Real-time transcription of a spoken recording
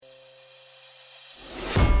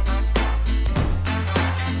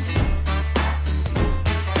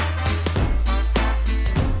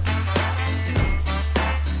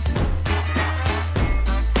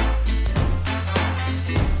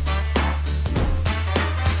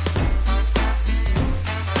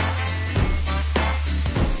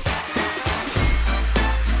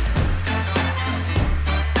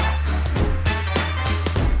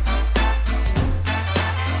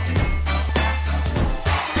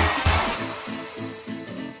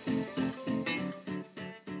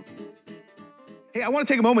Hey, I want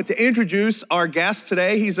to take a moment to introduce our guest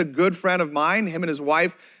today. He's a good friend of mine. Him and his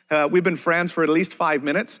wife, we've been friends for at least 5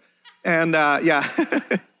 minutes. And yeah,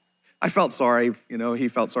 I felt sorry. You know, he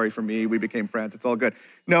felt sorry for me. We became friends. It's all good.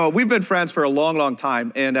 No, we've been friends for a long, long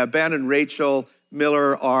time. And Ben and Rachel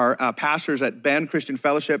Miller are pastors at Bend Christian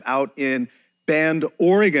Fellowship out in Bend,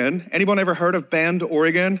 Oregon. Anyone ever heard of Bend,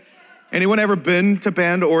 Oregon? Anyone ever been to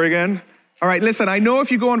Bend, Oregon? All right, listen, I know if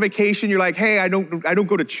you go on vacation, you're like, hey, I don't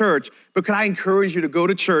go to church, but can I encourage you to go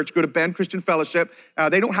to church, go to Bend Christian Fellowship.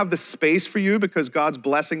 They don't have the space for you because God's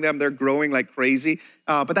blessing them. They're growing like crazy,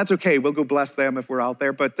 but that's okay. We'll go bless them if we're out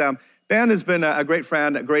there. But Ben has been a great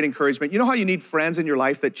friend, a great encouragement. You know how you need friends in your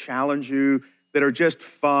life that challenge you, that are just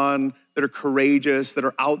fun, that are courageous, that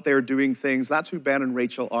are out there doing things? That's who Ben and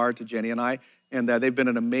Rachel are to Jenny and I, and they've been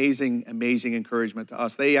an amazing, amazing encouragement to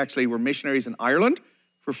us. They actually were missionaries in Ireland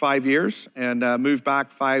for 5 years and moved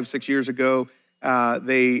back 5-6 years ago.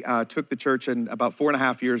 They took the church in about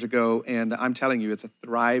 4.5 years ago, and I'm telling you, it's a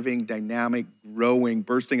thriving, dynamic, growing,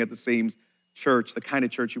 bursting at the seams church, the kind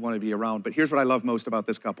of church you want to be around. But here's what I love most about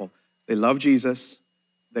this couple. They love Jesus,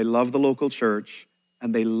 they love the local church,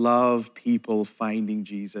 and they love people finding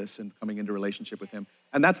Jesus and coming into relationship with him.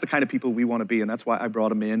 And that's the kind of people we want to be, and that's why I brought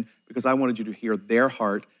them in, because I wanted you to hear their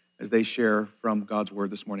heart as they share from God's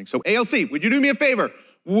word this morning. So ALC, would you do me a favor?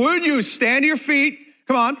 Would you stand to your feet?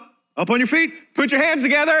 Come on, up on your feet, put your hands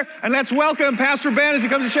together, and let's welcome Pastor Ben as he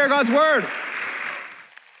comes to share God's word.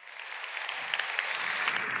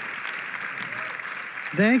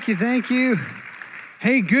 Thank you.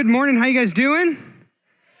 Hey, good morning. How you guys doing?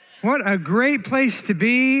 What a great place to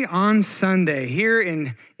be on Sunday, here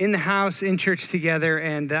in the house, in church together.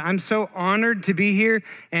 And I'm so honored to be here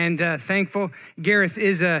and thankful. Gareth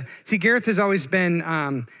has always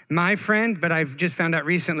been my friend, but I've just found out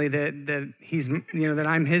recently that he's, that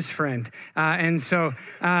I'm his friend.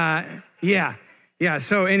 Yeah,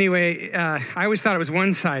 so anyway, I always thought it was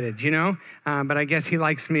one-sided, but I guess he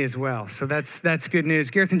likes me as well. So that's good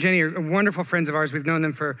news. Gareth and Jenny are wonderful friends of ours. We've known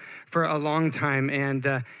them for a long time. And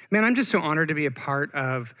man, I'm just so honored to be a part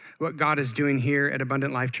of what God is doing here at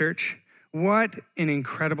Abundant Life Church. What an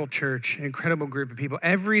incredible church, an incredible group of people.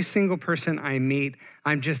 Every single person I meet,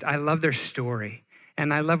 I love their story.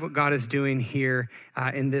 And I love what God is doing here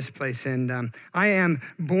in this place. And I am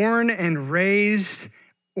born and raised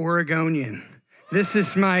Oregonian. This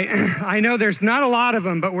is I know there's not a lot of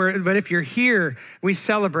them, but if you're here, we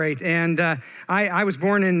celebrate. And I was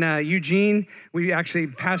born in Eugene. We actually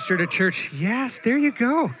pastored a church. Yes, there you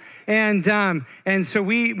go. And so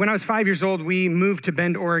when I was 5 years old, we moved to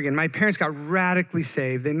Bend, Oregon. My parents got radically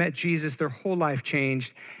saved. They met Jesus. Their whole life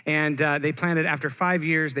changed. And after 5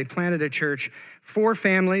 years, they planted a church. 4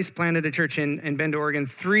 families planted a church in Bend, Oregon.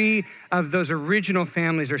 3 of those original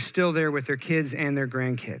families are still there with their kids and their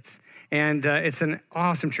grandkids. And it's an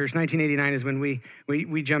awesome church. 1989 is when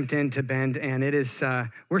we jumped into Bend, and it is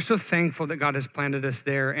we're so thankful that God has planted us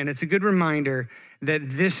there. And it's a good reminder that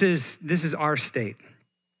this is our state.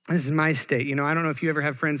 This is my state. I don't know if you ever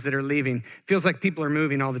have friends that are leaving. Feels like people are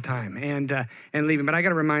moving all the time and leaving. But I got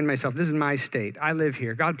to remind myself, this is my state. I live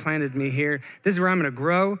here. God planted me here. This is where I'm going to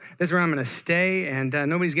grow. This is where I'm going to stay. And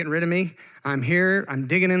nobody's getting rid of me. I'm here. I'm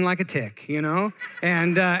digging in like a tick,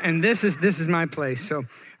 And this is my place. So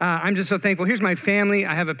I'm just so thankful. Here's my family.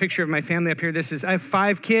 I have a picture of my family up here. I have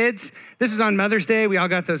 5 kids. This was on Mother's Day. We all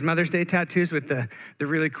got those Mother's Day tattoos with the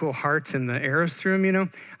really cool hearts and the arrows through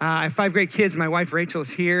them, I have 5 great kids. My wife, Rachel, is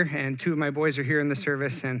here, and 2 of my boys are here in the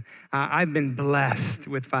service. And I've been blessed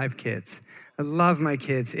with 5 kids. I love my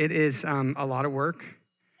kids. It is a lot of work.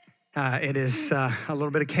 It is a little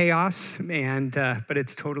bit of chaos, but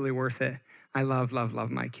it's totally worth it. I love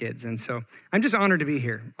my kids. And so I'm just honored to be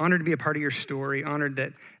here, honored to be a part of your story, honored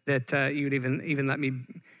that you would even let me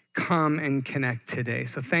come and connect today.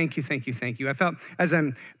 So thank you. I felt as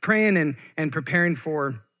I'm praying and preparing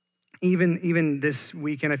for even this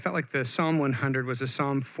weekend, I felt like the Psalm 100 was a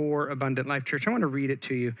psalm for Abundant Life Church. I want to read it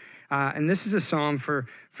to you. And this is a psalm for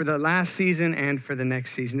the last season and for the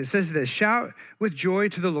next season. It says this: shout with joy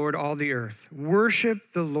to the Lord, all the earth. Worship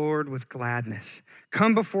the Lord with gladness.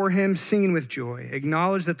 Come before him singing with joy.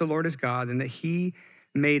 Acknowledge that the Lord is God and that he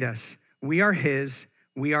made us. We are his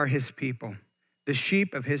people, the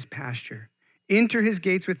sheep of his pasture. Enter his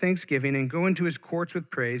gates with thanksgiving and go into his courts with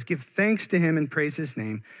praise. Give thanks to him and praise his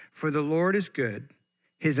name. For the Lord is good.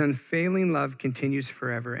 His unfailing love continues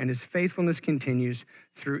forever, and his faithfulness continues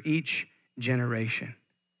through each generation.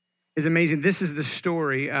 It's amazing. This is the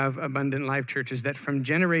story of Abundant Life Churches, that from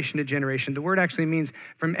generation to generation, the word actually means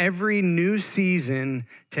from every new season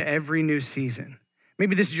to every new season.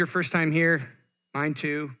 Maybe this is your first time here, mine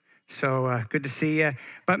too. So good to see you.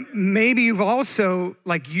 But maybe you've also,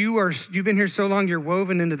 you've been here so long, you're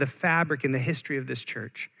woven into the fabric and the history of this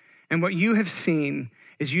church. And what you have seen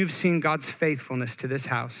is you've seen God's faithfulness to this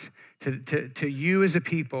house, to you as a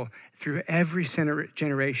people through every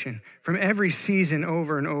generation, from every season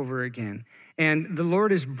over and over again. And the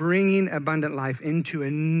Lord is bringing abundant life into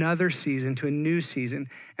another season, to a new season.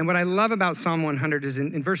 And what I love about Psalm 100 is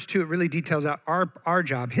in verse 2, it really details out our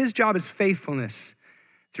job. His job is faithfulness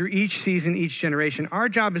through each season, each generation. Our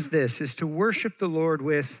job is to worship the Lord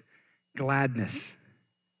with gladness.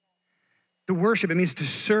 To worship, it means to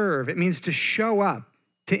serve. It means to show up,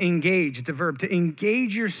 to engage. It's a verb, to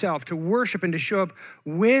engage yourself, to worship and to show up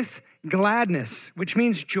with gladness, which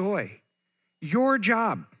means joy. Your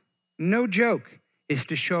job, no joke, is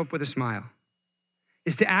to show up with a smile,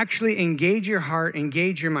 is to actually engage your heart,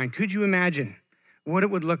 engage your mind. Could you imagine what it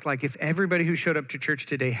would look like if everybody who showed up to church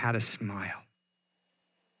today had a smile?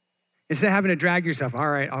 Instead of having to drag yourself, all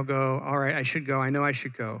right, I'll go, all right, I should go, I know I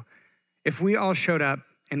should go. If we all showed up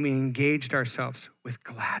and we engaged ourselves with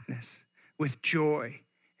gladness, with joy,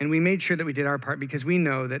 and we made sure that we did our part, because we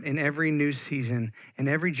know that in every new season, in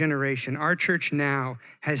every generation, our church now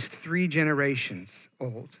has 3 generations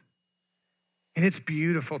old. And it's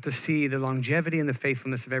beautiful to see the longevity and the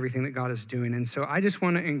faithfulness of everything that God is doing. And so I just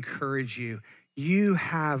want to encourage you, you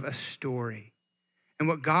have a story. And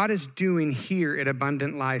what God is doing here at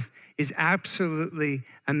Abundant Life is absolutely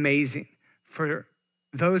amazing for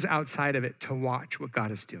those outside of it to watch what God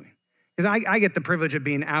is doing. Because I get the privilege of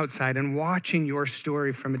being outside and watching your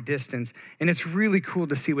story from a distance. And it's really cool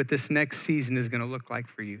to see what this next season is going to look like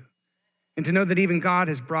for you. And to know that even God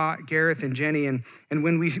has brought Gareth and Jenny. And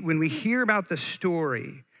when we hear about the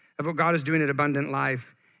story of what God is doing at Abundant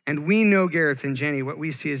Life, and we know Gareth and Jenny, what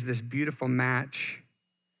we see is this beautiful match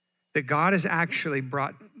that God has actually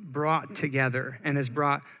brought together and has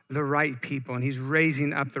brought the right people, and he's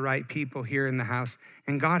raising up the right people here in the house.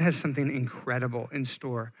 And God has something incredible in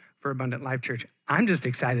store for Abundant Life Church. I'm just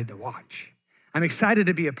excited to watch. I'm excited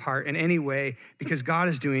to be a part in any way because God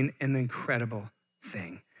is doing an incredible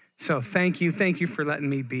thing. So thank you for letting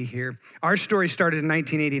me be here. Our story started in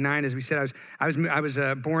 1989. As we said, I was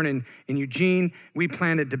born in Eugene. We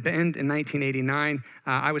planted to Bend in 1989.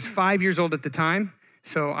 I was 5 years old at the time.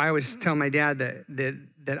 So I always tell my dad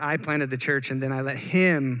that I planted the church and then I let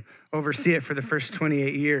him oversee it for the first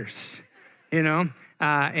 28 years, you know?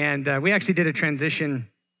 We actually did a transition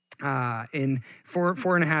in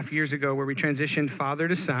four and a half years ago where we transitioned father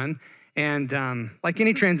to son. And like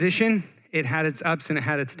any transition, it had its ups and it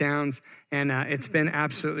had its downs, and it's been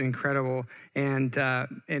absolutely incredible. And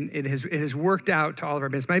it has worked out to all of our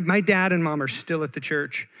business. My dad and mom are still at the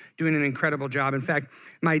church doing an incredible job. In fact,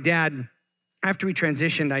 my dad, after we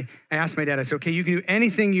transitioned, I asked my dad, I said, okay, you can do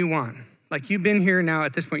anything you want. Like you've been here now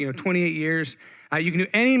at this point, 28 years. You can do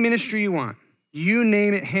any ministry you want. You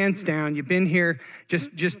name it, hands down. You've been here,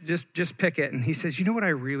 just pick it. And he says, you know what I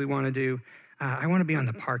really want to do? I want to be on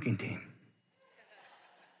the parking team.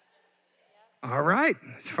 All right,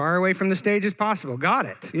 as far away from the stage as possible. Got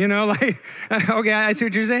it. Okay, I see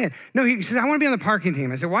what you're saying. No, he says, I want to be on the parking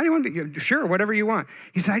team. I said, why do you want to be? Sure, whatever you want.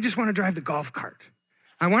 He said, I just want to drive the golf cart.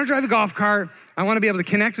 I want to drive the golf cart. I want to be able to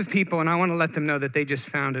connect with people, and I want to let them know that they just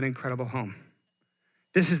found an incredible home.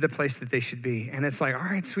 This is the place that they should be. And it's like, all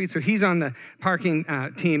right, sweet. So he's on the parking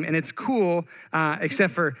team, and it's cool,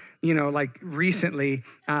 except for, like recently,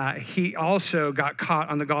 he also got caught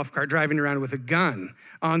on the golf cart driving around with a gun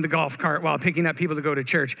on the golf cart while picking up people to go to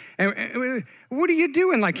church. And what are you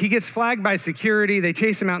doing? Like, he gets flagged by security. They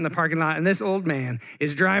chase him out in the parking lot, and this old man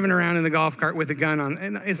is driving around in the golf cart with a gun on.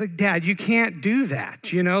 And it's like, Dad, you can't do that.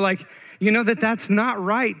 That's not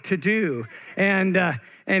right to do. And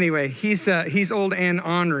anyway, he's old and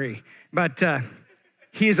ornery, but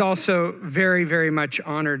he is also very, very much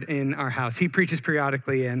honored in our house. He preaches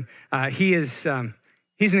periodically, and he's an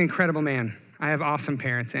incredible man. I have awesome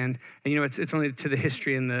parents, and it's only to the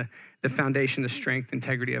history and the foundation, the strength,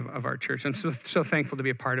 integrity of our church. I'm so thankful to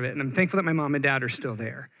be a part of it, and I'm thankful that my mom and dad are still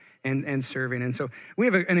there and serving. And so we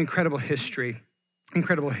have an incredible history.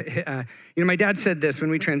 My dad said this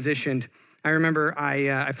when we transitioned. I remember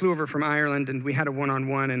I flew over from Ireland, and we had a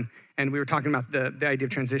one-on-one, and we were talking about the idea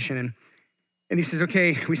of transition, and he says,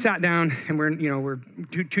 okay, we sat down, and we're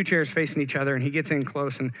two chairs facing each other, and he gets in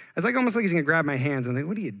close, and I was like, almost like he's gonna grab my hands. I'm like,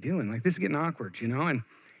 what are you doing? Like, this is getting awkward,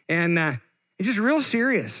 And he's just real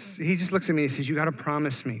serious. He just looks at me and he says, you gotta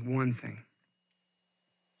promise me one thing.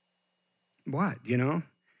 What, He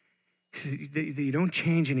says, that you don't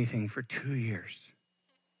change anything for 2 years.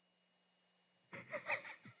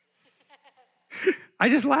 I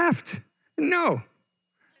just laughed. No.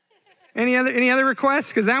 Any other requests?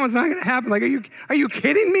 Because that one's not going to happen. Like, are you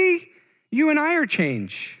kidding me? You and I are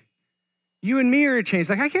change. You and me are a change.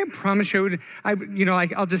 Like, I can't promise you,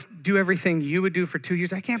 I'll just do everything you would do for 2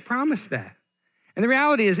 years. I can't promise that. And the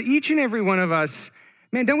reality is, each and every one of us,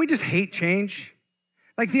 man, don't we just hate change?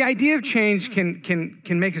 Like, the idea of change can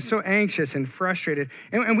make us so anxious and frustrated.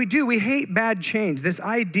 And we hate bad change. This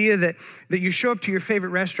idea that you show up to your favorite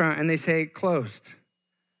restaurant and they say, closed.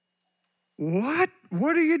 What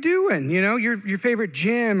are you doing? Your favorite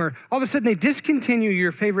gym, or all of a sudden they discontinue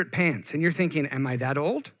your favorite pants and you're thinking, am I that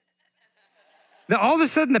old? That all of a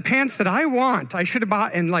sudden the pants that I want, I should have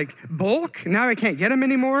bought in like bulk, now I can't get them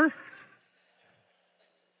anymore?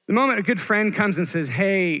 The moment a good friend comes and says,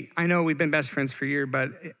 hey, I know we've been best friends for a year, but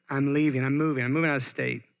I'm leaving, I'm moving out of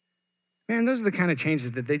state. Man, those are the kind of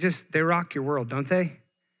changes that they rock your world, don't they?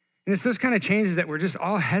 And it's those kind of changes that we're just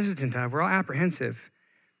all hesitant of, we're all apprehensive.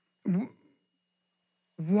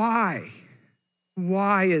 Why?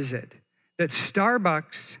 Why is it that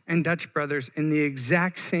Starbucks and Dutch Brothers in the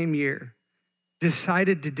exact same year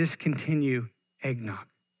decided to discontinue eggnog?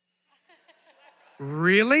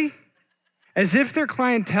 Really? As if their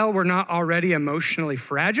clientele were not already emotionally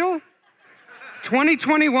fragile?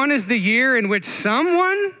 2021 is the year in which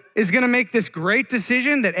someone is gonna make this great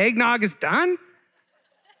decision that eggnog is done?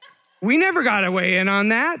 We never got to weigh in on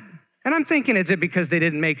that. And I'm thinking, is it because they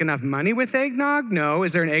didn't make enough money with eggnog? No.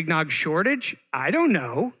 Is there an eggnog shortage? I don't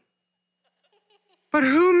know. But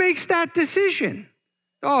who makes that decision?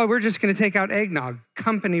 Oh, we're just gonna take out eggnog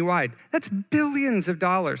company-wide. That's billions of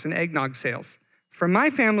dollars in eggnog sales from my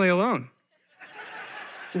family alone.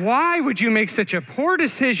 Why would you make such a poor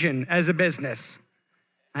decision as a business?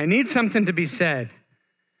 I need something to be said.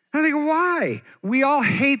 I think, why? We all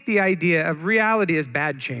hate the idea of reality as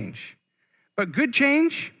bad change. But good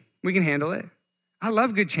change, we can handle it. I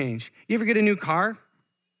love good change. You ever get a new car?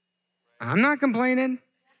 I'm not complaining.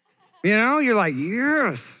 You're like,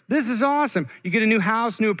 yes, this is awesome. You get a new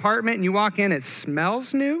house, new apartment, and you walk in, it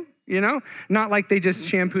smells new, Not like they just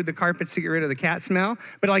shampooed the carpets to get rid of the cat smell,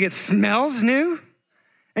 but like it smells new.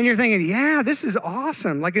 And you're thinking, yeah, this is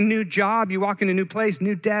awesome. Like a new job, you walk in a new place,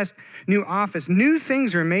 new desk, new office, new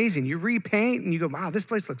things are amazing. You repaint and you go, wow, this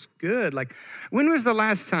place looks good. Like, when was the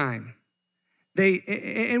last time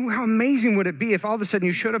and how amazing would it be if all of a sudden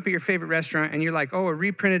you showed up at your favorite restaurant and you're like, oh, a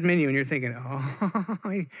reprinted menu, and you're thinking,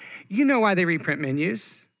 oh, you know why they reprint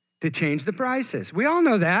menus? To change the prices. We all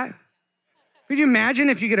know that. Could you imagine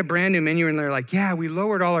if you get a brand new menu and they're like, yeah, we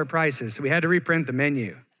lowered all our prices, so we had to reprint the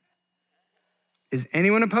menu? Is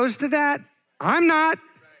anyone opposed to that? I'm not,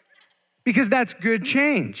 because that's good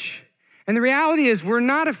change. And the reality is, we're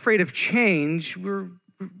not afraid of change, we're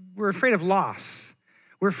afraid of loss.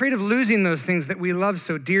 We're afraid of losing those things that we love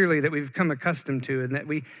so dearly, that we've become accustomed to, and that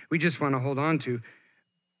we just want to hold on to.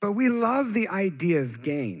 But we love the idea of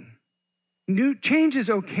gain. New change is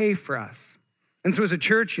okay for us. And so as a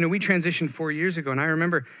church, we transitioned 4 years ago, and I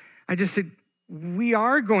remember I just said, we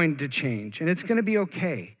are going to change, and it's going to be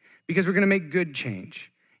okay, because we're gonna make good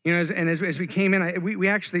change. As we came in, we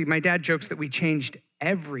actually, my dad jokes that we changed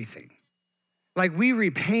everything. Like, we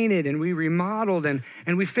repainted and we remodeled and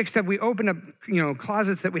we fixed up, we opened up,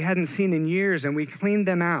 closets that we hadn't seen in years, and we cleaned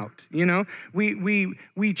them out,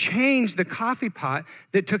 We changed the coffee pot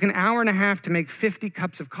that took an hour and a half to make 50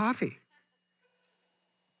 cups of coffee.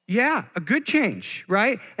 Yeah, a good change,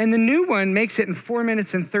 right? And the new one makes it in 4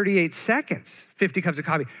 minutes and 38 seconds, 50 cups of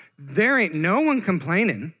coffee. There ain't no one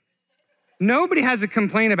complaining. Nobody has a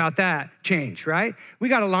complaint about that change, right? We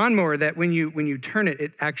got a lawnmower that when you turn it,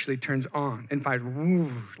 it actually turns on and fires,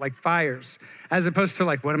 like fires, as opposed to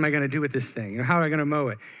like, what am I gonna do with this thing? How am I gonna mow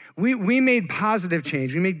it? We made positive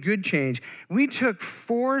change, we made good change. We took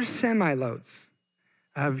 4 semi-loads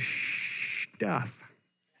of stuff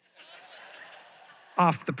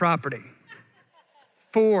off the property.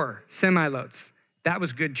 4 semi-loads. That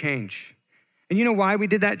was good change. And you know why we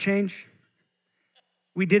did that change?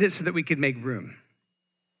 We did it so that we could make room.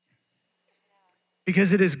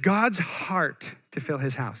 Because it is God's heart to fill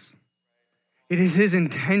his house. It is his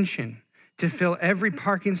intention to fill every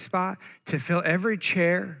parking spot, to fill every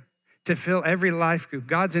chair, to fill every life group.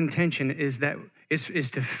 God's intention is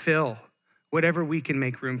to fill whatever we can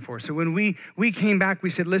make room for. So when we came back, we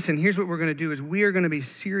said, listen, here's what we're gonna do is we are gonna be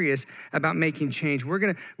serious about making change. We're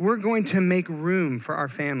going to make room for our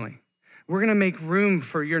family. We're gonna make room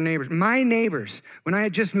for your neighbors. My neighbors, when I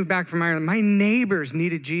had just moved back from Ireland, my neighbors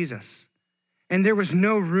needed Jesus. And there was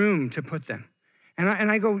no room to put them.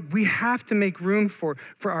 And I go, we have to make room for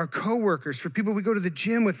our coworkers, for people we go to the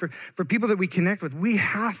gym with, for people that we connect with. We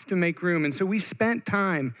have to make room. And so we spent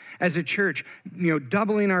time as a church,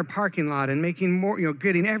 doubling our parking lot and making more,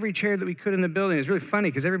 getting every chair that we could in the building. It's really funny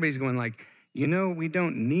because everybody's going like, we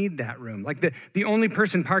don't need that room. Like the only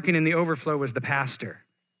person parking in the overflow was the pastor.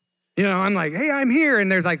 I'm like, hey, I'm here.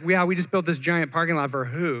 And they're like, yeah, we just built this giant parking lot for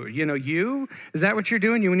who? You? Is that what you're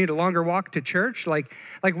doing? You need a longer walk to church? Like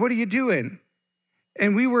what are you doing?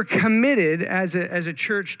 And we were committed as a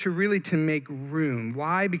church to make room.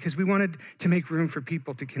 Why? Because we wanted to make room for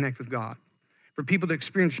people to connect with God, for people to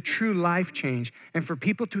experience true life change, and for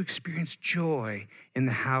people to experience joy in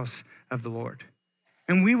the house of the Lord.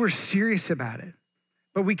 And we were serious about it.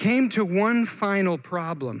 But we came to one final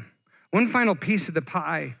problem, one final piece of the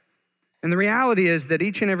pie. And the reality is that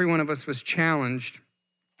each and every one of us was challenged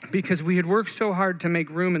because we had worked so hard to make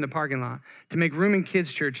room in the parking lot, to make room in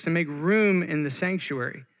kids' church, to make room in the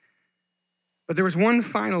sanctuary. But there was one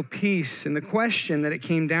final piece, and the question that it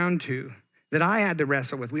came down to that I had to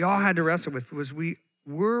wrestle with, we all had to wrestle with, was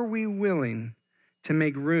were we willing to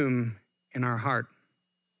make room in our heart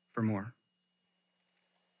for more?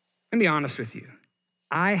 Let me be honest with you.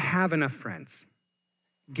 I have enough friends.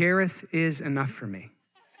 Gareth is enough for me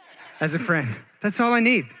as a friend. That's all I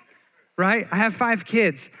need. Right? I have 5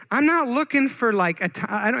 kids. I'm not looking for I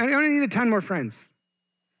don't need a ton more friends.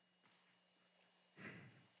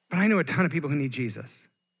 But I know a ton of people who need Jesus.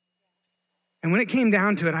 And when it came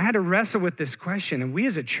down to it, I had to wrestle with this question. And we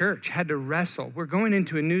as a church had to wrestle. We're going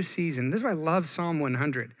into a new season. This is why I love Psalm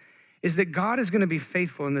 100, is that God is going to be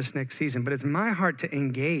faithful in this next season. But it's my heart to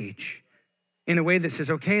engage in a way that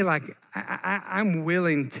says, okay, I'm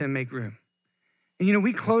willing to make room. And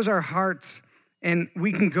we close our hearts. And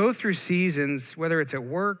we can go through seasons, whether it's at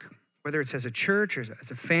work, whether it's as a church or as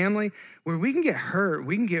a family, where we can get hurt,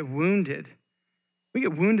 we can get wounded. We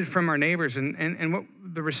get wounded from our neighbors. And what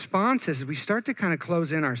the response is we start to kind of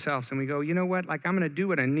close in ourselves and we go, you know what, I'm going to do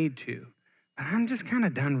what I need to, but I'm just kind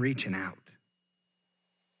of done reaching out.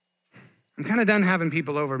 I'm kind of done having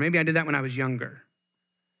people over. Maybe I did that when I was younger.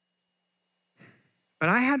 But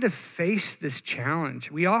I had to face this challenge.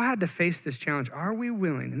 We all had to face this challenge. Are we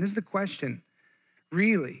willing? And this is the question.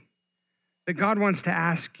 Really, that God wants to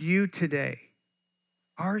ask you today,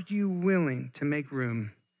 are you willing to make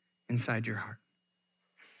room inside your heart?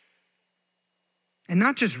 And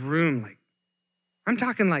not just room, I'm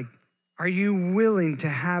talking are you willing to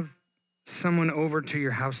have someone over to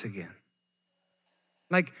your house again?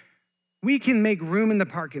 We can make room in the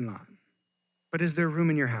parking lot, but is there room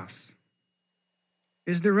in your house?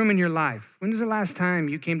 Is there room in your life? When was the last time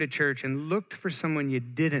you came to church and looked for someone you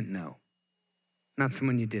didn't know? Not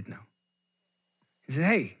someone you did know. He said,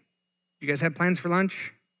 hey, you guys have plans for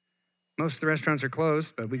lunch? Most of the restaurants are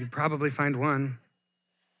closed, but we could probably find one.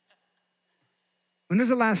 When was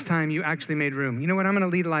the last time you actually made room? You know what? I'm going to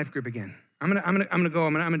lead a life group again. I'm going to go.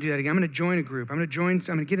 I'm going to do that again. I'm going to join a group. I'm going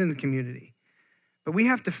to get in the community. But we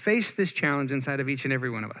have to face this challenge inside of each and every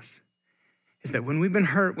one of us. Is that when we've been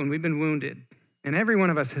hurt, when we've been wounded, and every one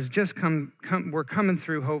of us has just we're coming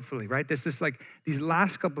through, hopefully, right? This is these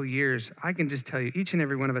last couple of years, I can just tell you, each and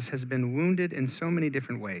every one of us has been wounded in so many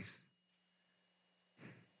different ways.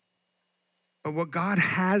 But what God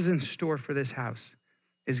has in store for this house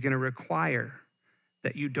is going to require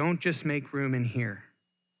that you don't just make room in here,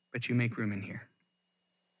 but you make room in here.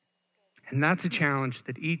 And that's a challenge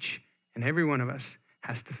that each and every one of us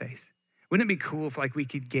has to face. Wouldn't it be cool if we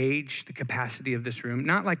could gauge the capacity of this room?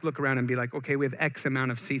 Not look around and be like, okay, we have X amount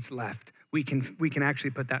of seats left. We can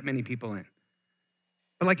actually put that many people in.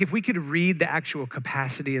 But if we could read the actual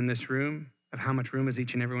capacity in this room of how much room is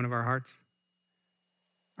each and every one of our hearts,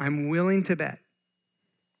 I'm willing to bet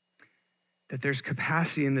that there's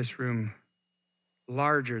capacity in this room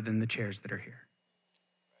larger than the chairs that are here.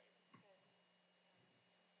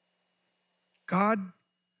 God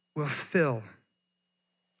will fill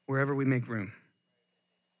wherever we make room.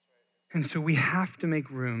 And so we have to make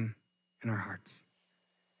room in our hearts.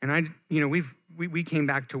 And we came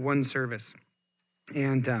back to one service,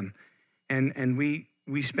 and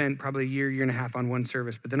we spent probably a year and a half on one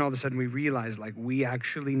service, but then all of a sudden we realized we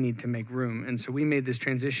actually need to make room. And so we made this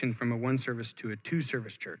transition from a one service to a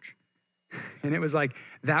 2-service church. And it was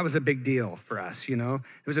that was a big deal for us, It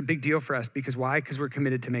was a big deal for us because why? Because we're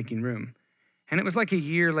committed to making room. And it was a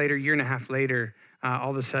year later, year and a half later,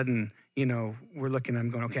 all of a sudden, we're looking, I'm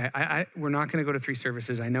going, okay, we're not going to go to 3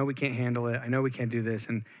 services. I know we can't handle it. I know we can't do this.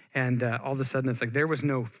 And all of a sudden it's there was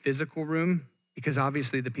no physical room because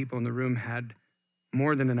obviously the people in the room had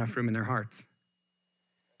more than enough room in their hearts.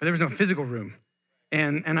 But there was no physical room.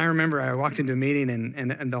 And I remember I walked into a meeting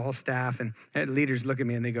and the whole staff and leaders look at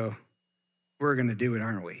me and they go, we're going to do it,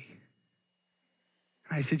 aren't we?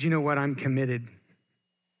 And I said, you know what? I'm committed.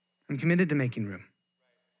 I'm committed to making room.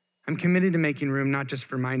 I'm committed to making room not just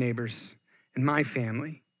for my neighbors and my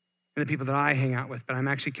family and the people that I hang out with, but I'm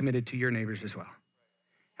actually committed to your neighbors as well.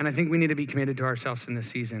 And I think we need to be committed to ourselves in this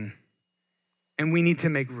season. And we need to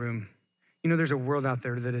make room. You know, there's a world out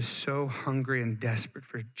there that is so hungry and desperate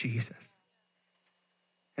for Jesus.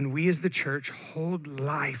 And we as the church hold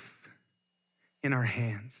life in our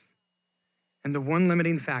hands. And the one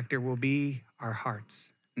limiting factor will be our hearts,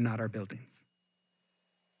 not our buildings.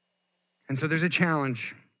 And so there's a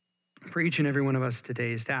challenge for each and every one of us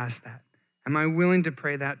today is to ask that. Am I willing to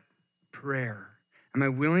pray that prayer? Am I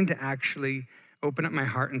willing to actually open up my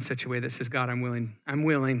heart in such a way that says, God, I'm willing. I'm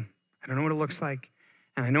willing. I don't know what it looks like.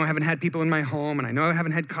 And I know I haven't had people in my home, and I know I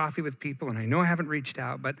haven't had coffee with people, and I know I haven't reached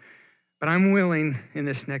out, but I'm willing in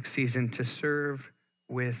this next season to serve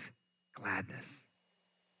with gladness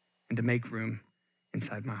and to make room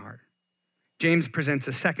inside my heart. James presents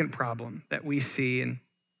a second problem that we see, and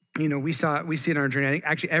you know, we see it in our journey. I think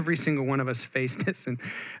actually every single one of us faced this, and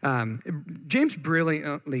James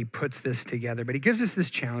brilliantly puts this together, but he gives us this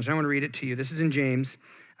challenge. I want to read it to you. This is in James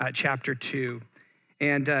chapter 2.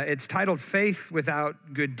 And it's titled, Faith Without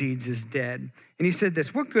Good Deeds is Dead. And he said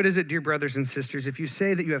this, what good is it, dear brothers and sisters, if you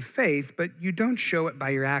say that you have faith, but you don't show it by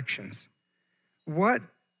your actions?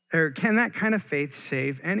 Can that kind of faith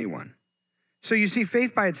save anyone? So you see,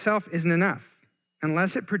 faith by itself isn't enough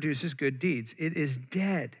unless it produces good deeds. It is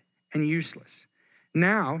dead and useless.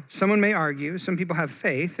 Now, someone may argue, some people have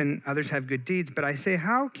faith and others have good deeds, but I say,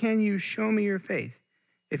 how can you show me your faith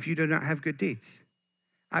if you do not have good deeds?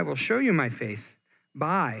 I will show you my faith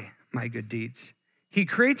by my good deeds. He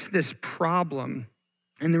creates this problem.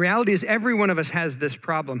 And the reality is every one of us has this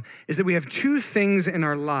problem, is that we have two things in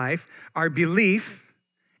our life, our belief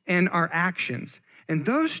and our actions. And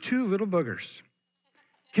those two little boogers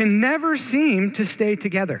can never seem to stay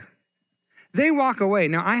together. They walk away.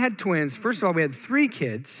 Now, I had twins. First of all, we had 3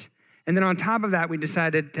 kids. And then on top of that, we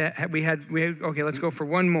decided okay, let's go for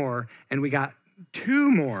one more. And we got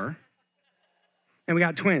 2 more. And we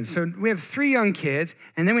got twins. So we have 3 young kids,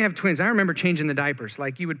 and then we have twins. I remember changing the diapers.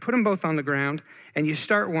 Like you would put them both on the ground, and you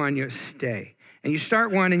start one, you stay. And you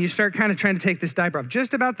start one, and you start kind of trying to take this diaper off.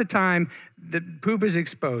 Just about the time the poop is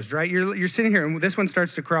exposed, right? You're sitting here, and this one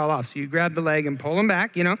starts to crawl off. So you grab the leg and pull them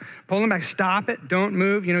back, pull them back, stop it, don't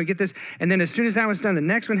move, get this. And then as soon as that one's done, the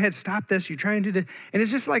next one heads, stop this, you try and do this. And it's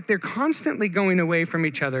just like they're constantly going away from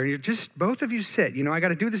each other. And you're just, both of you sit, I got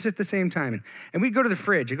to do this at the same time. And we'd go to the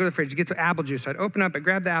fridge. You get some apple juice. I'd open up, I'd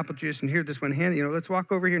grab the apple juice, and here, this one hand, let's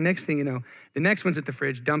walk over here. Next thing you know, the next one's at the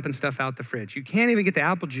fridge, dumping stuff out the fridge. You can't even get the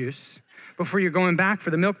apple juice before you're going back for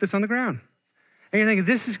the milk that's on the ground. And you're thinking,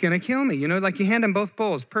 this is gonna kill me. Like you hand them both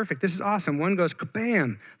bowls, perfect, this is awesome. One goes,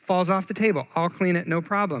 kabam, falls off the table. I'll clean it, no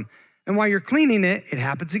problem. And while you're cleaning it, it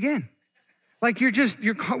happens again. Like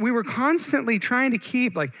we were constantly trying to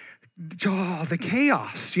keep the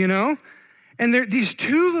chaos, And these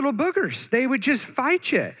 2 little boogers, they would just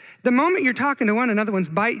fight you. The moment you're talking to one, another one's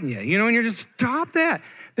biting you, and you're just, stop that.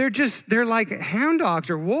 They're like hound dogs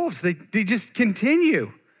or wolves. They just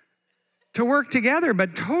continue to work together,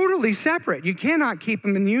 but totally separate. You cannot keep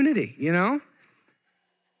them in unity, And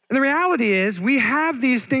the reality is we have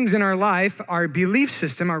these things in our life, our belief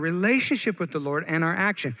system, our relationship with the Lord, and our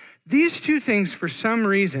action. These 2 things, for some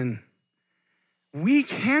reason, we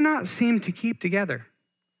cannot seem to keep together.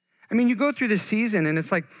 I mean, you go through this season and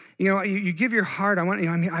it's like, you give your heart.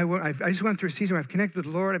 I just went through a season where I've connected with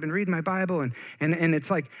the Lord. I've been reading my Bible and it's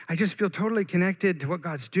like, I just feel totally connected to what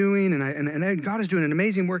God's doing. And God is doing an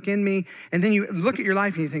amazing work in me. And then you look at your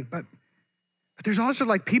life and you think, but there's also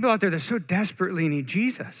people out there that so desperately need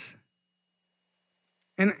Jesus.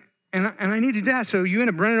 And I need to do that. So you end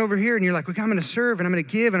up running over here and you're like, okay, I'm going to serve and I'm going to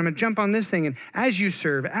give and I'm going to jump on this thing. And as you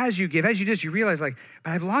serve, as you give, as you do this, you realize but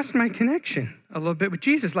I've lost my connection a little bit with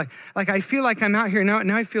Jesus. Like I feel like I'm out here now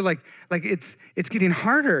I feel like it's getting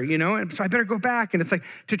harder, And so I better go back. And it's like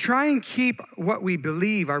to try and keep what we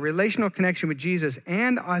believe, our relational connection with Jesus,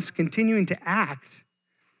 and us continuing to act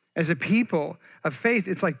as a people of faith.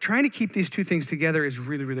 It's like trying to keep these 2 things together is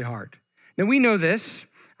really, really hard. Now we know this.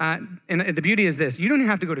 And the beauty is this, you don't even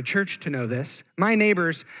have to go to church to know this. My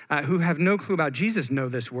neighbors who have no clue about Jesus know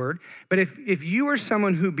this word. But if you are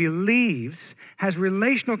someone who believes, has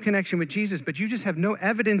relational connection with Jesus, but you just have no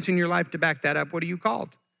evidence in your life to back that up, what are you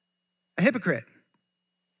called? A hypocrite.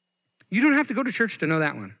 You don't have to go to church to know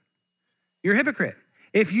that one. You're a hypocrite.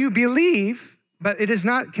 If you believe, but it is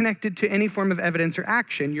not connected to any form of evidence or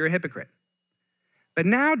action, you're a hypocrite. But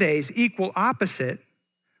nowadays, equal opposite,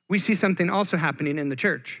 we see something also happening in the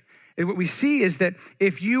church. And what we see is that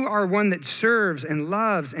if you are one that serves and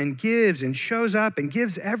loves and gives and shows up and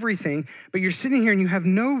gives everything, but you're sitting here and you have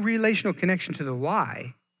no relational connection to the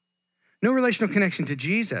why, no relational connection to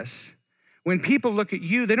Jesus, when people look at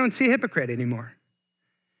you, they don't see a hypocrite anymore.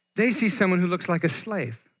 They see someone who looks like a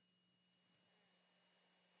slave.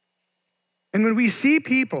 And when we see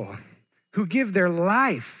people who give their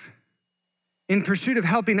life in pursuit of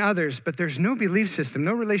helping others, but there's no belief system,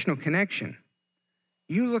 no relational connection,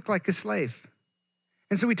 you look like a slave.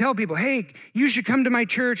 And so we tell people, hey, you should come to my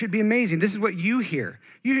church. It'd be amazing. This is what you hear.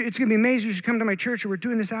 It's going to be amazing. You should come to my church, or we're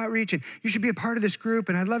doing this outreach, and you should be a part of this group,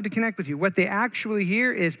 and I'd love to connect with you. What they actually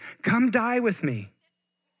hear is, come die with me.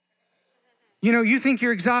 You know, you think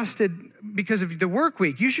you're exhausted because of the work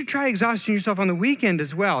week. You should try exhausting yourself on the weekend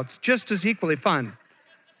as well. It's just as equally fun.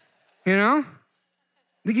 You know?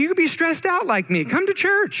 You could be stressed out like me. Come to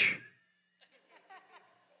church.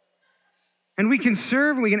 And we can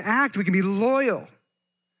serve, and we can act, we can be loyal.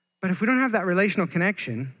 But if we don't have that relational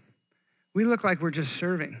connection, we look like we're just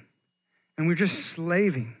serving and we're just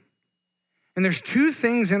slaving. And there's two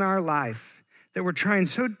things in our life that we're trying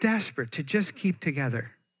so desperate to just keep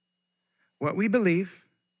together: what we believe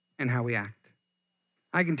and how we act.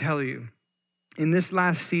 I can tell you, in this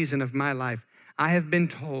last season of my life, I have been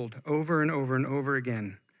told over and over and over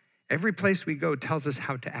again, every place we go tells us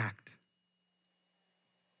how to act.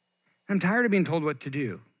 I'm tired of being told what to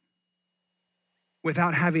do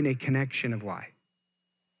without having a connection of why.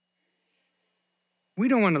 We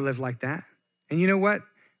don't want to live like that. And you know what?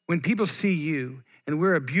 When people see you, and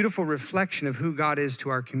we're a beautiful reflection of who God is to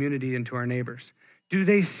our community and to our neighbors, do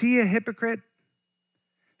they see a hypocrite?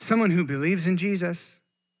 Someone who believes in Jesus,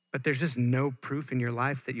 but there's just no proof in your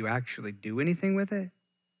life that you actually do anything with it?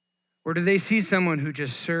 Or do they see someone who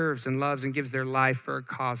just serves and loves and gives their life for a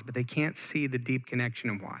cause, but they can't see the deep connection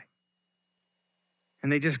of why?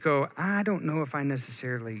 And they just go, I don't know if I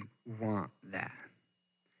necessarily want that.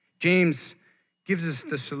 James gives us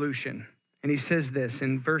the solution. And he says this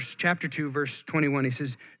in chapter 2, verse 21. He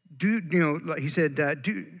says, don't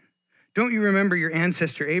you remember your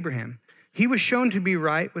ancestor Abraham? He was shown to be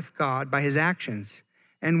right with God by his actions.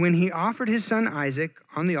 And when he offered his son Isaac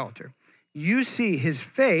on the altar, you see his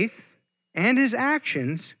faith and his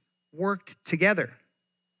actions worked together.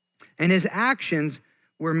 And his actions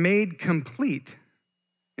were made complete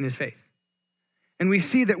in his faith. And we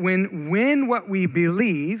see that when what we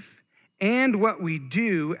believe and what we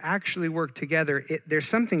do actually work together, there's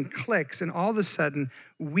something clicks, and all of a sudden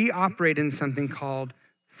we operate in something called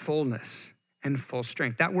fullness and full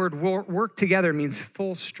strength. That word work together means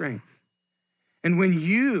full strength. And when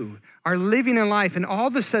you are living a life and all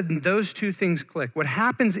of a sudden those two things click, what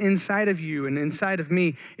happens inside of you and inside of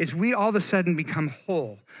me is we all of a sudden become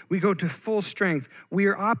whole. We go to full strength. We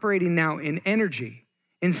are operating now in energy.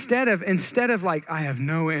 Instead of like, I have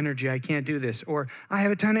no energy, I can't do this, or I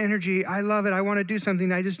have a ton of energy, I love it, I want to do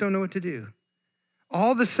something, I just don't know what to do.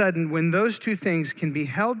 All of a sudden, when those two things can be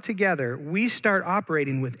held together, we start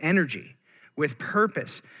operating with energy, with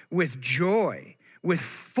purpose, with joy, with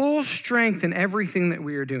full strength in everything that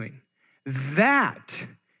we are doing. That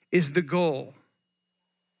is the goal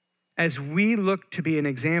as we look to be an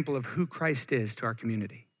example of who Christ is to our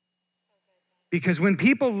community. Because when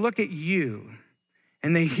people look at you,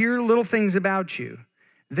 and they hear little things about you,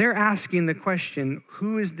 they're asking the question,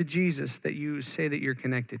 who is the Jesus that you say that you're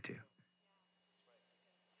connected to?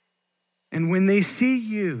 And when they see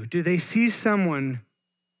you, do they see someone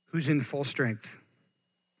who's in full strength?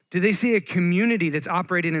 Do they see a community that's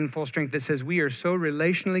operating in full strength that says we are so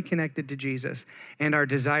relationally connected to Jesus, and our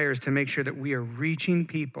desire is to make sure that we are reaching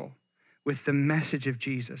people with the message of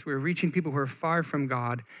Jesus? We're reaching people who are far from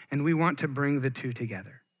God, and we want to bring the two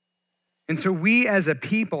together. And so we as a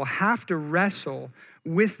people have to wrestle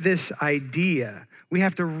with this idea. We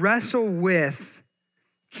have to wrestle with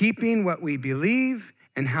keeping what we believe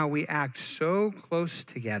and how we act so close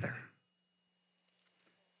together.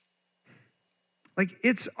 Like,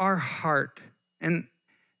 it's our heart and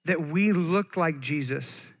that we look like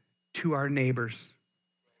Jesus to our neighbors,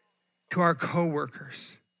 to our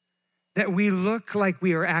coworkers, that we look like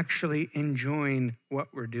we are actually enjoying what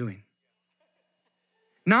we're doing.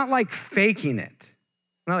 Not like faking it.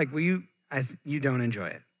 Not like, well, you don't enjoy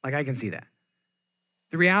it. Like, I can see that.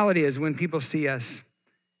 The reality is when people see us,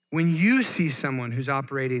 when you see someone who's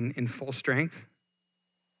operating in full strength,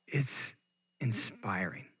 it's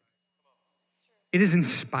inspiring. It is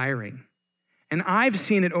inspiring. And I've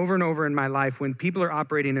seen it over and over in my life when people are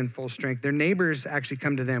operating in full strength. Their neighbors actually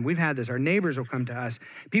come to them. We've had this. Our neighbors will come to us.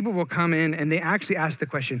 People will come in and they actually ask the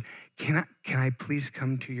question, can I please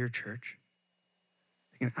come to your church?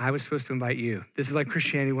 And I was supposed to invite you. This is like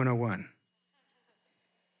Christianity 101.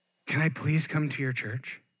 Can I please come to your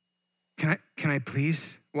church? Can I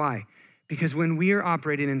please? Why? Because when we are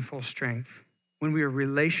operating in full strength, when we are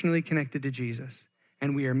relationally connected to Jesus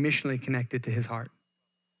and we are missionally connected to his heart,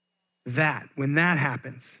 when that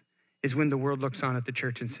happens, is when the world looks on at the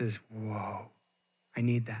church and says, whoa, I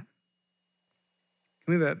need that. Can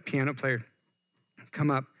we have a piano player come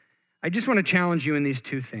up? I just want to challenge you in these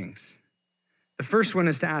two things. The first one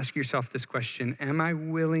is to ask yourself this question: am I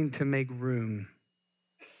willing to make room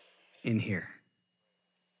in here?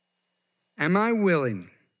 Am I willing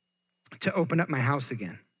to open up my house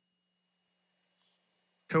again?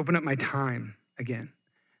 To open up my time again?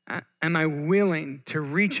 Am I willing to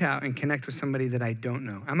reach out and connect with somebody that I don't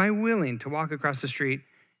know? Am I willing to walk across the street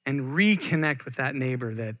and reconnect with that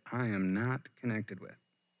neighbor that I am not connected with?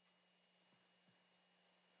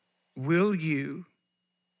 Will you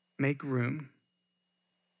make room?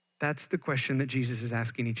 That's the question that Jesus is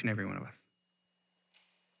asking each and every one of us.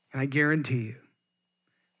 And I guarantee you,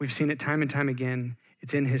 we've seen it time and time again.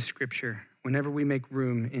 It's in his scripture. Whenever we make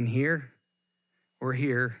room in here or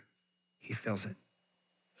here, he fills it.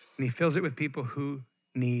 And he fills it with people who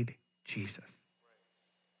need Jesus.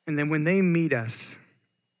 And then when they meet us,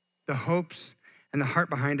 the hopes and the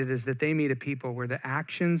heart behind it is that they meet a people where the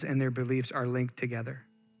actions and their beliefs are linked together.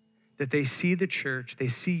 That they see the church, they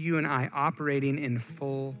see you and I operating in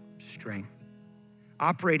full strength,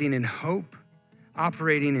 operating in hope,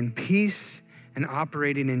 operating in peace, and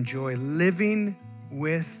operating in joy, living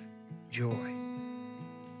with joy.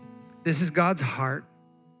 This is God's heart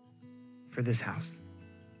for this house,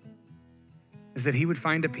 is that he would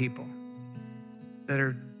find a people that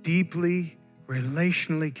are deeply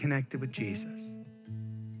relationally connected with Jesus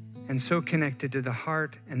and so connected to the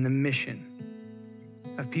heart and the mission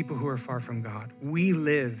of people who are far from God. We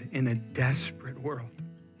live in a desperate world.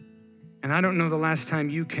 And I don't know the last time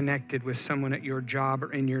you connected with someone at your job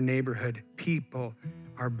or in your neighborhood. People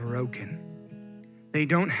are broken. They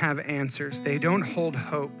don't have answers. They don't hold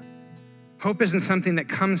hope. Hope isn't something that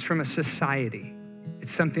comes from a society.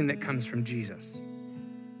 It's something that comes from Jesus.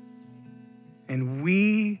 And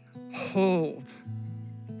we hold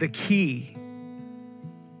the key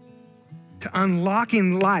to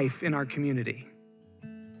unlocking life in our community.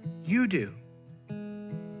 You do.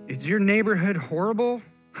 Is your neighborhood horrible?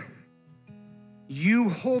 You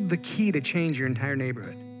hold the key to change your entire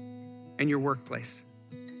neighborhood and your workplace.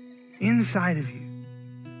 Inside of you,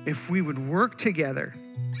 if we would work together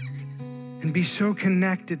and be so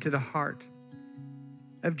connected to the heart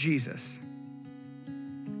of Jesus,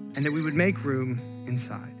 and that we would make room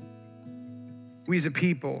inside. We as a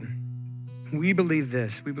people, we believe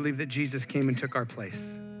this. We believe that Jesus came and took our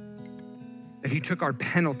place. That he took our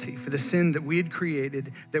penalty for the sin that we had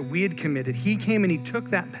created, that we had committed. He came and he took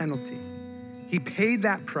that penalty. He paid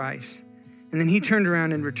that price. And then he turned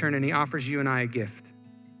around in return and he offers you and I a gift.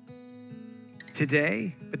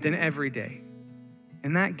 Today, but then every day.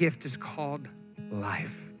 And that gift is called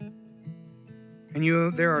life.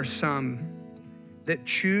 And there are some that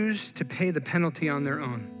choose to pay the penalty on their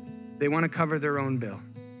own. They want to cover their own bill.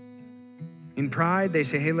 In pride, they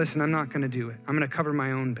say, hey, listen, I'm not going to do it. I'm going to cover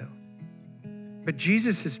my own bill. But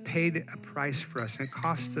Jesus has paid a price for us and it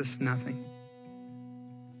costs us nothing.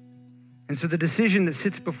 And so the decision that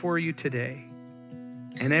sits before you today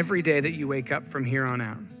and every day that you wake up from here on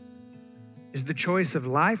out is the choice of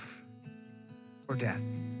life or death.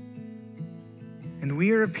 And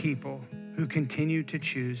we are a people who continue to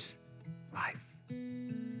choose life.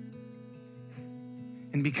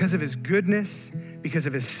 And because of his goodness, because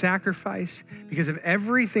of his sacrifice, because of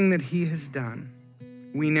everything that he has done,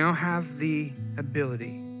 we now have the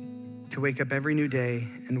ability to wake up every new day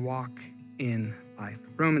and walk in life.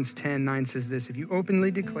 Romans 10:9 says this: if you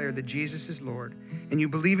openly declare that Jesus is Lord and you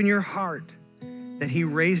believe in your heart that he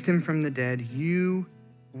raised him from the dead, you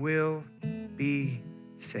will be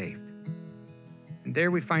saved. And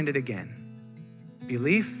there we find it again.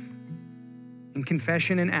 Belief and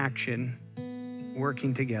confession and action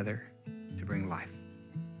working together to bring life.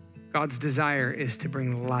 God's desire is to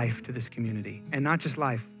bring life to this community, and not just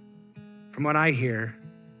life. From what I hear,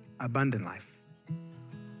 abundant life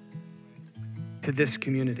to this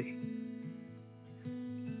community.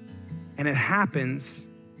 And it happens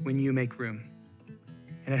when you make room.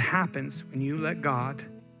 And it happens when you let God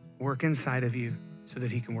work inside of you so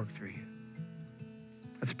that he can work through you.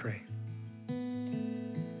 Let's pray.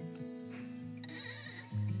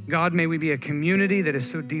 God, may we be a community that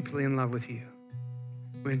is so deeply in love with you.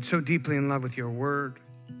 We're so deeply in love with your word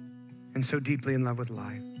and so deeply in love with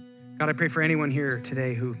life. God, I pray for anyone here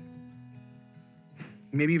today who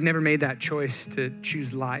maybe you've never made that choice to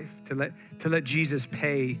choose life, to let Jesus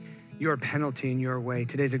pay your penalty in your way.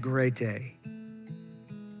 Today's a great day.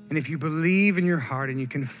 And if you believe in your heart and you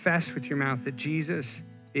confess with your mouth that Jesus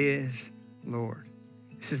is Lord,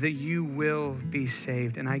 it says that you will be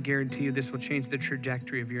saved. And I guarantee you this will change the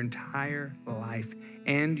trajectory of your entire life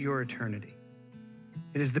and your eternity.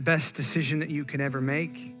 It is the best decision that you can ever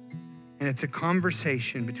make. And it's a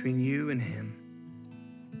conversation between you and him.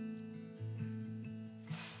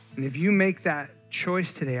 And if you make that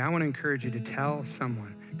choice today, I want to encourage you to tell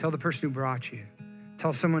someone, tell the person who brought you,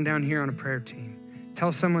 tell someone down here on a prayer team,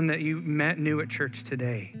 tell someone that you met new at church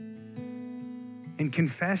today, and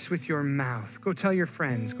confess with your mouth. Go tell your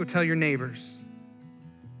friends, go tell your neighbors,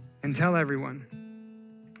 and tell everyone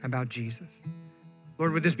about Jesus.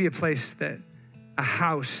 Lord, would this be a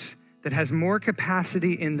house that has more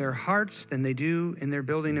capacity in their hearts than they do in their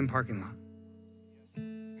building and parking lot?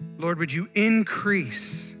 Lord, would you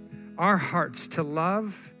increase our hearts to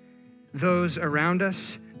love those around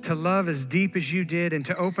us, to love as deep as you did, and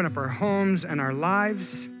to open up our homes and our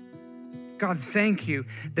lives. God, thank you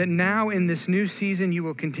that now in this new season, you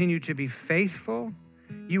will continue to be faithful.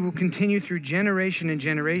 You will continue through generation and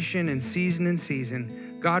generation and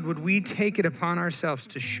season. God, would we take it upon ourselves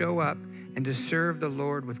to show up and to serve the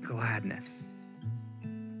Lord with gladness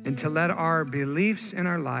and to let our beliefs and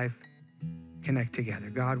our life connect together.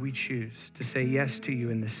 God, we choose to say yes to you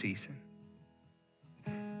in this season.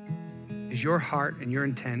 Is your heart and your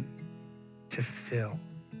intent to fill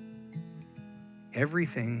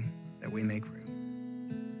everything that we make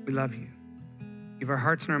room. We love you. Give our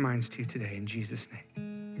hearts and our minds to you today in Jesus' name.